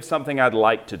idea of something I'd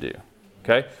like to do.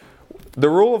 Okay? The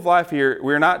rule of life here,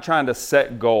 we're not trying to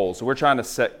set goals. We're trying to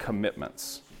set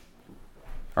commitments.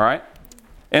 All right?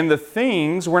 And the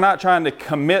things, we're not trying to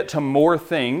commit to more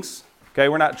things. Okay?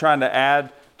 We're not trying to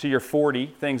add to your 40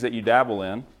 things that you dabble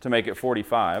in to make it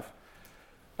 45.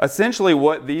 Essentially,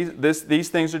 what these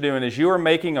things are doing is you are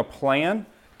making a plan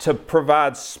to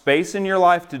provide space in your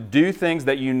life to do things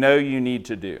that you know you need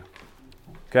to do.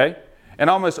 Okay? And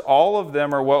almost all of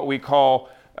them are what we call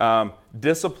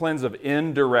disciplines of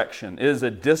indirection. It is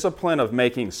a discipline of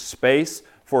making space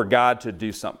for God to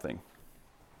do something.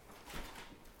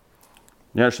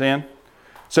 You understand?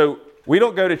 So we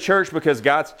don't go to church because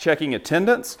God's checking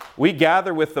attendance. We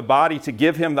gather with the body to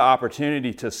give Him the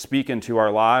opportunity to speak into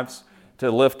our lives, to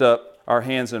lift up our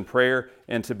hands in prayer,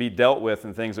 and to be dealt with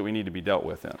in things that we need to be dealt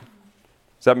with in.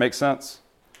 Does that make sense?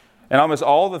 And almost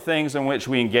all the things in which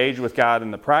we engage with God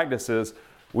in the practices,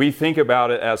 we think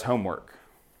about it as homework.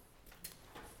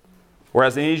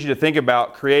 Whereas I need you to think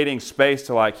about creating space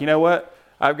to like, you know what?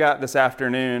 I've got this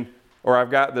afternoon or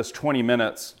I've got this 20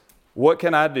 minutes. What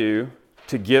can I do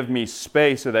to give me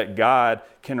space so that God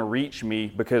can reach me?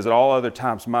 Because at all other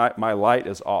times my light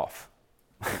is off.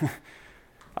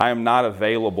 I am not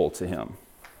available to Him.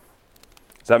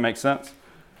 Does that make sense?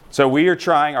 So we are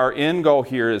trying, our end goal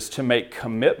here is to make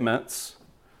commitments,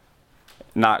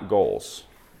 not goals.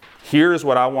 Here's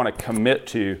what I want to commit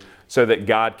to so that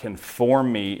God can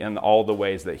form me in all the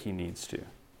ways that He needs to. Does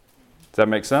that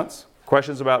make sense?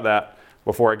 Questions about that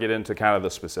before I get into kind of the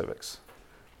specifics?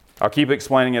 I'll keep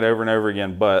explaining it over and over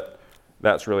again, but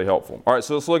that's really helpful. All right,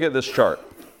 so let's look at this chart.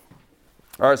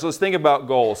 All right, so let's think about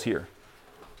goals here.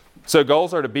 So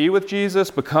goals are to be with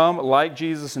Jesus, become like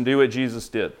Jesus, and do what Jesus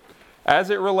did.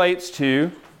 As it relates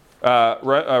to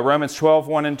Romans 12,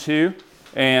 1 and 2,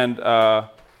 and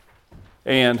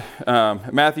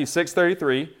Matthew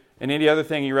 6:33, and any other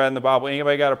thing you read in the Bible,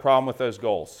 anybody got a problem with those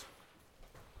goals?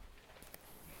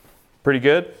 Pretty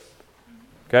good?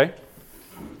 Okay.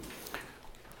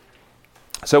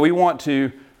 So we want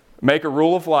to make a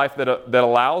rule of life that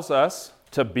allows us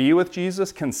to be with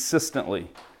Jesus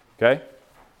consistently. Okay?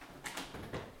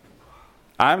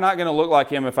 I'm not going to look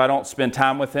like Him if I don't spend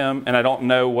time with Him and I don't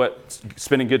know what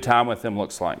spending good time with Him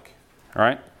looks like. All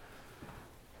right?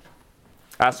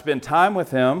 I spend time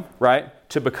with Him, right,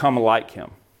 to become like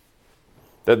Him.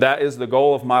 That is the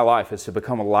goal of my life, is to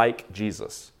become like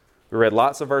Jesus. We read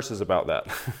lots of verses about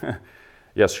that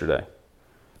yesterday.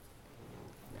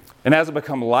 And as I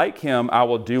become like Him, I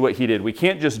will do what He did. We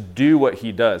can't just do what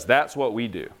He does. That's what we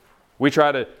do. We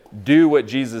try to do what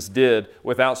Jesus did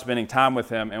without spending time with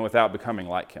Him and without becoming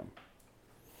like Him.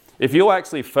 If you'll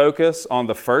actually focus on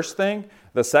the first thing,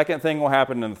 the second thing will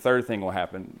happen and the third thing will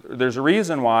happen. There's a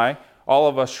reason why all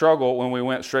of us struggle when we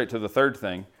went straight to the third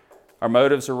thing. Our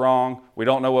motives are wrong, we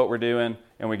don't know what we're doing,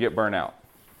 and we get burnt out.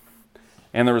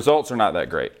 And the results are not that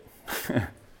great.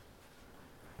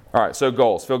 All right, so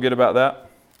goals. Feel good about that?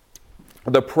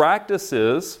 The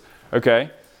practices,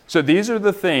 okay, so these are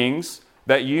the things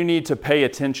that you need to pay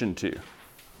attention to.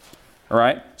 All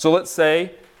right? So let's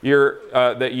say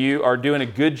that you are doing a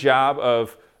good job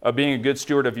of being a good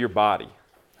steward of your body.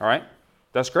 All right?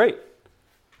 That's great.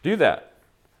 Do that.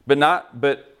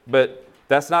 But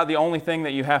that's not the only thing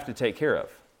that you have to take care of.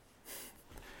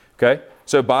 Okay?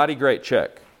 So body, great,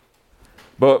 check.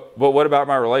 But what about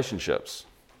my relationships?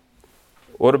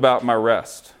 What about my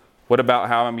rest? What about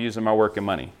how I'm using my work and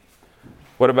money?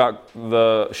 What about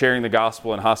the sharing the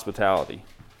gospel and hospitality?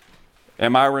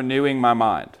 Am I renewing my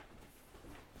mind?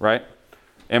 Right?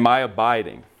 Am I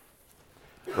abiding?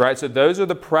 Right? So those are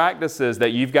the practices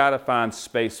that you've got to find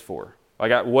space for.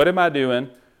 Like, what am I doing?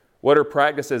 What are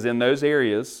practices in those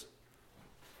areas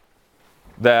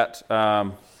that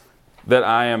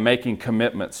I am making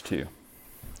commitments to?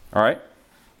 All right?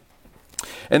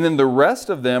 And then the rest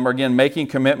of them are, again, making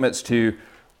commitments to,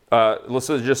 let's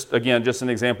just an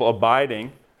example,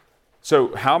 abiding.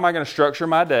 So how am I going to structure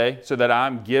my day so that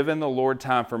I'm giving the Lord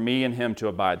time for me and Him to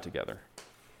abide together?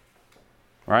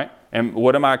 All right? And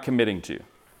what am I committing to?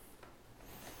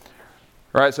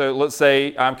 All right, so let's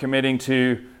say I'm committing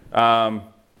to,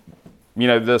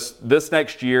 this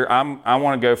next year, I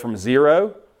want to go from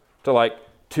 0 to like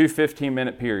 2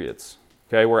 15-minute periods,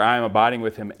 okay, where I am abiding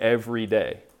with Him every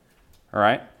day. All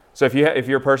right? So if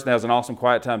you're a person that has an awesome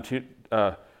quiet time,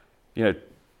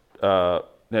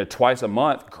 twice a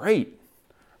month, great.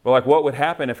 But like, what would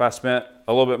happen if I spent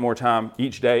a little bit more time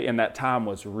each day, and that time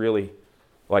was really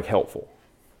like helpful,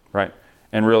 right?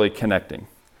 And really connecting.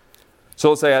 So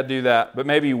let's say I do that, but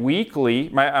maybe weekly,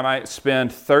 I might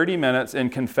spend 30 minutes in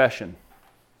confession.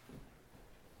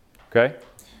 Okay?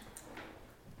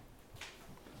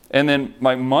 And then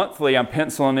like monthly, I'm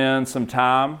penciling in some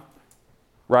time,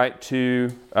 right,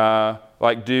 to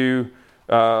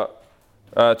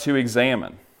to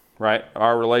examine, right,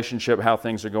 our relationship, how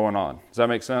things are going on. Does that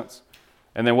make sense?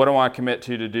 And then what do I commit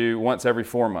to do once every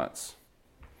 4 months?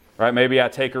 Right? Maybe I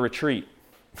take a retreat.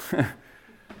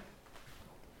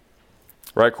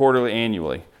 Right? Quarterly,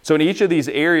 annually. So in each of these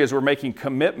areas, we're making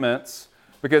commitments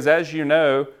because, as you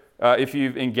know, if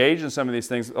you've engaged in some of these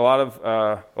things, a lot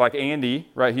of, like Andy,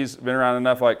 right, he's been around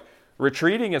enough, like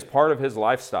retreating is part of his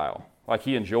lifestyle. Like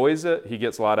he enjoys it. He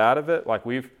gets a lot out of it. Like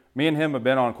me and him have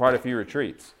been on quite a few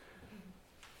retreats.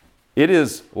 It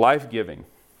is life-giving,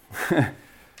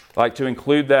 like to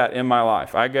include that in my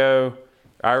life. I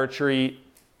retreat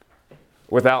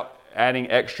without adding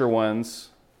extra ones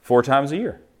 4 times a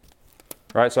year.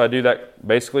 Right, so I do that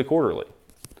basically quarterly,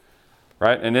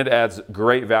 right? And it adds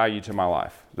great value to my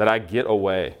life that I get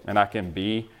away and I can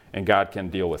be and God can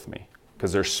deal with me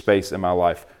because there's space in my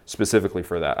life specifically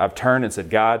for that. I've turned and said,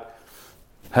 God,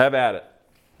 have at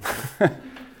it.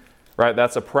 Right,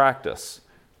 that's a practice,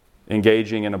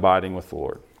 engaging and abiding with the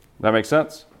Lord. That make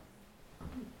sense?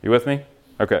 You with me?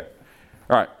 Okay.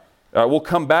 All right. We'll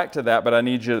come back to that, but I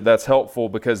need you, that's helpful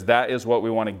because that is what we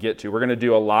want to get to. We're going to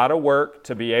do a lot of work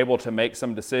to be able to make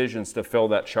some decisions to fill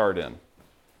that chart in.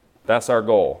 That's our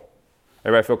goal.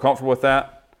 Everybody feel comfortable with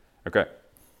that? Okay.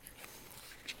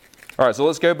 All right, so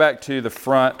let's go back to the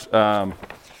front of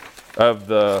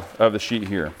the sheet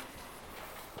here.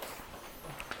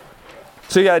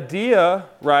 So the idea,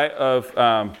 right, of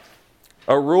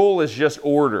a rule is just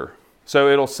order. So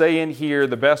it'll say in here,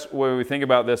 the best way we think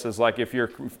about this is like if you're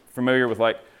familiar with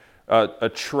like a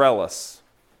trellis,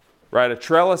 right? A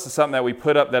trellis is something that we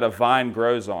put up that a vine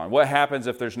grows on. What happens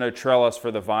if there's no trellis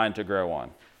for the vine to grow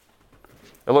on?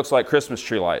 It looks like Christmas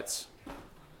tree lights,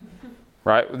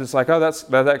 right? It's like,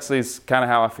 that actually is kind of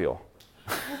how I feel.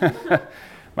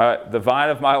 The vine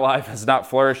of my life is not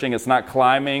flourishing. It's not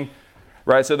climbing,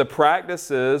 right? So the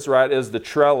practice is the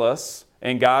trellis,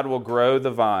 and God will grow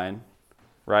the vine,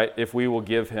 right, if we will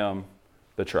give him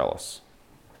the trellis.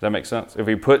 Does that make sense? If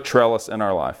we put trellis in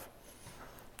our life.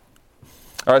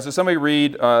 All right, so somebody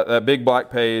read that big black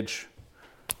page.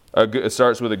 It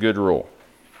starts with a good rule.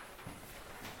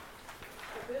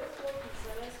 The biblical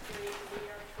consent decree, we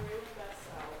are true and best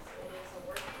selves. It is a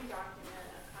working document,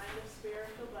 a kind of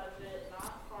spiritual budget,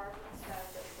 not hard and stuff,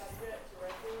 but subject to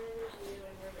regular review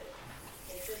and revision.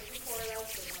 It should support us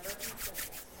and never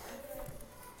consent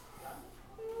us.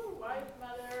 Wife,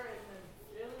 mother, and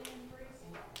the Jillian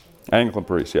priest. Anglican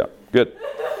priest, yeah. Good.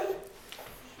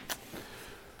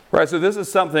 Right, so this is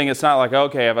something, it's not like,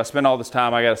 okay, if I spend all this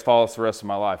time, I got to follow this the rest of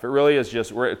my life. It really is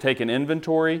just, we're taking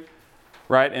inventory,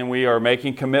 right, and we are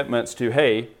making commitments to,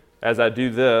 hey, as I do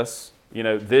this,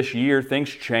 this year, things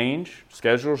change,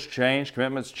 schedules change,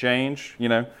 commitments change,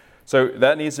 So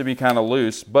that needs to be kind of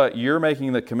loose, but you're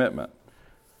making the commitment.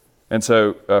 And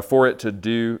so for it to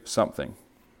do something.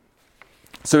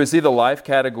 So we see the life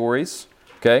categories,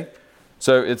 okay?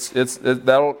 So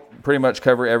that'll pretty much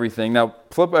cover everything. Now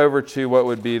flip over to what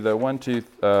would be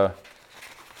the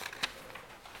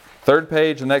third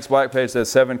page. The next black page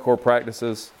says 7 core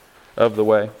practices of the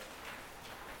way.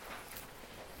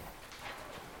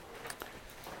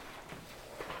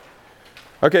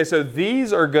 Okay, so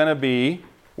these are going to be,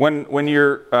 when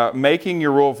you're making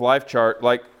your rule of life chart,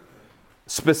 like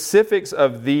specifics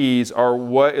of these are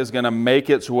what is going to make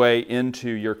its way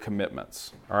into your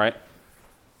commitments, all right?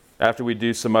 After we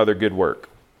do some other good work.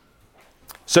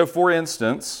 So for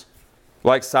instance,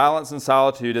 like silence and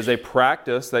solitude is a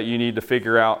practice that you need to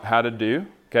figure out how to do,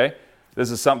 okay?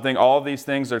 This is something, all of these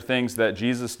things are things that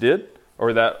Jesus did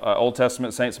or that Old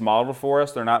Testament saints modeled for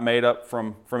us. They're not made up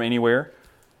from anywhere.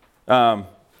 So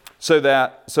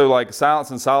like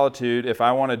silence and solitude, if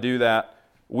I want to do that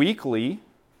weekly,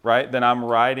 right, then I'm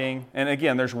writing, and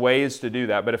again, there's ways to do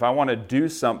that, but if I want to do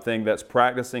something that's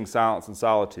practicing silence and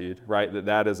solitude, right,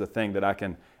 that is a thing that I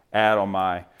can add on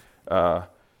my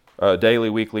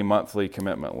daily, weekly, monthly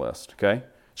commitment list, okay?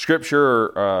 Scripture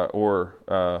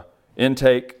or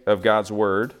intake of God's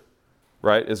Word,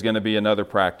 right, is going to be another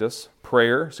practice.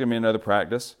 Prayer is going to be another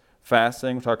practice.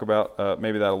 Fasting, we'll talk about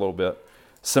maybe that a little bit.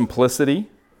 Simplicity,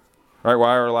 right,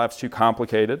 why are our lives too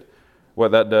complicated? What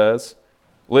that does.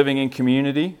 living in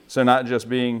community. So not just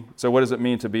so what does it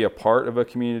mean to be a part of a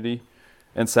community?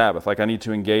 And Sabbath. Like I need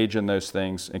to engage in those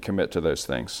things and commit to those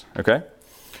things. Okay?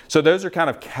 So those are kind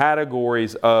of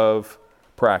categories of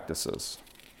practices.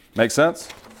 Make sense?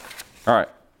 All right.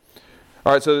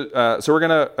 All right, so we're going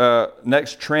to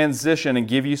next transition and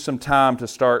give you some time to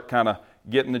start kind of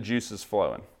getting the juices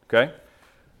flowing, okay?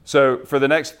 So for the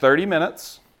next 30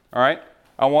 minutes, all right,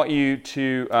 I want you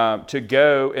to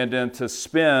go and then to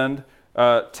spend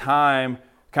time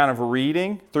kind of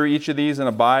reading through each of these and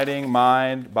abiding,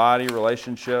 mind, body,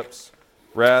 relationships,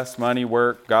 rest, money,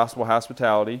 work, gospel,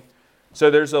 hospitality.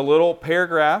 So there's a little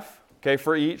paragraph, okay,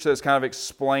 for each that's kind of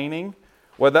explaining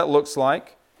what that looks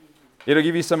like. It'll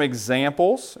give you some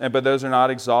examples, but those are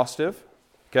not exhaustive,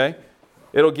 okay?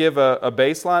 It'll give a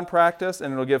baseline practice,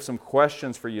 and it'll give some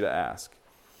questions for you to ask.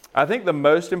 I think the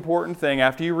most important thing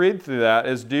after you read through that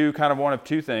is do kind of one of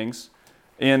two things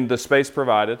in the space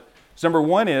provided. So number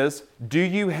one is, do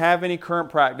you have any current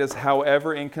practice,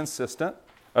 however inconsistent,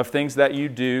 of things that you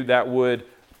do that would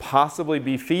possibly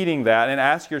be feeding that? And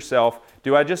ask yourself,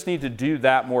 do I just need to do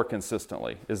that more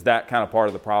consistently? Is that kind of part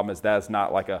of the problem? Is that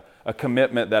not like a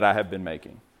commitment that I have been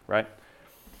making, right?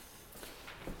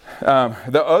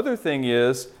 The other thing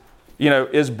is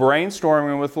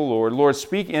brainstorming with the Lord. Lord,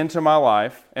 speak into my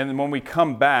life. And then when we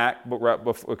come back,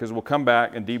 because we'll come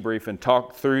back and debrief and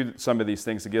talk through some of these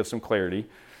things to give some clarity,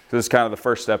 because this is kind of the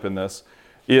first step in this,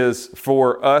 is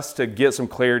for us to get some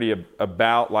clarity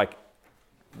about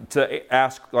to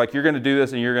ask, you're going to do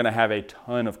this and you're going to have a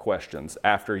ton of questions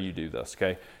after you do this,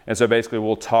 okay? And so basically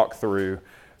we'll talk through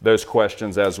those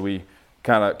questions as we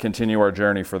kind of continue our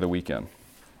journey for the weekend,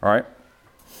 all right?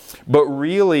 But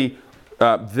really,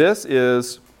 this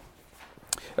is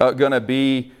going to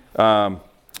be,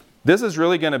 this is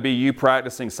really going to be you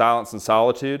practicing silence and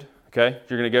solitude, okay?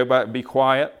 You're going to go back, be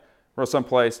quiet or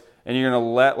someplace, and you're going to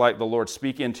let the Lord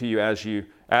speak into you as you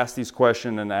ask these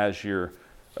questions and as you're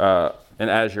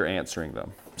answering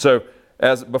them. So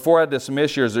before I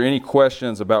dismiss you, is there any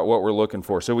questions about what we're looking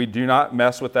for? So we do not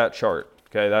mess with that chart.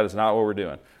 Okay, that is not what we're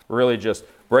doing. We're really just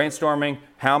brainstorming.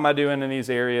 How am I doing in these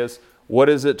areas? What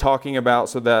is it talking about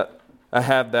so that I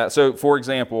have that? So for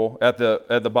example, at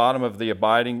the bottom of the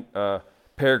abiding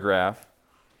paragraph,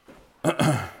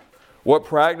 what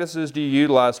practices do you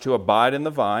utilize to abide in the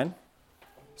vine?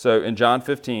 So in John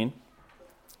 15,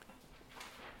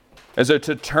 and so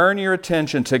to turn your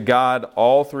attention to God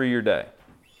all through your day.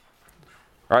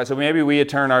 All right, so maybe we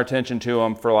turn our attention to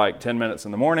Him for 10 minutes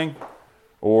in the morning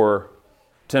or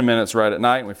 10 minutes right at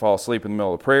night and we fall asleep in the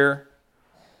middle of prayer.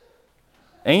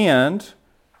 And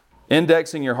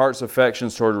indexing your heart's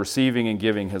affections toward receiving and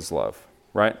giving His love,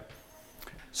 right?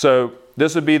 So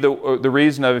this would be the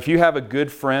reason of if you have a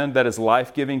good friend that is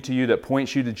life-giving to you, that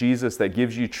points you to Jesus, that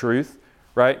gives you truth,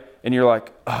 right? And you're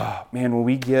like, oh man, when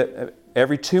we get...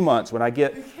 Every 2 months, when I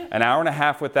get an hour and a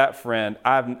half with that friend,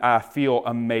 I feel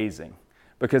amazing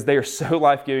because they are so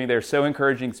life-giving. They're so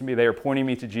encouraging to me. They are pointing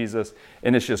me to Jesus,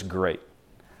 and it's just great.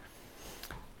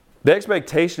 The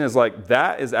expectation is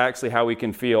that is actually how we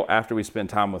can feel after we spend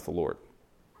time with the Lord.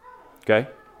 Okay?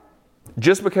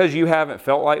 Just because you haven't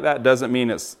felt like that doesn't mean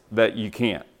it's that you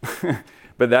can't.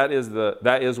 But that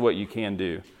is what you can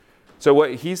do. So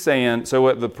what he's saying, so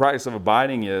what the practice of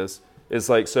abiding is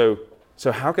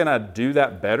so how can I do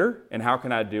that better, and how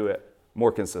can I do it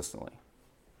more consistently?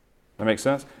 That makes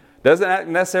sense? Doesn't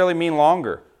necessarily mean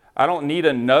longer. I don't need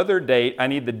another date. I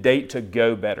need the date to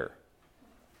go better.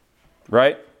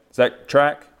 Right? Does that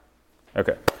track?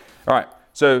 Okay. All right.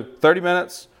 So 30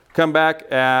 minutes. Come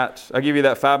back I'll give you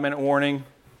that 5-minute warning,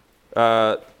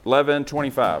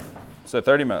 11:25. So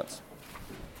 30 minutes.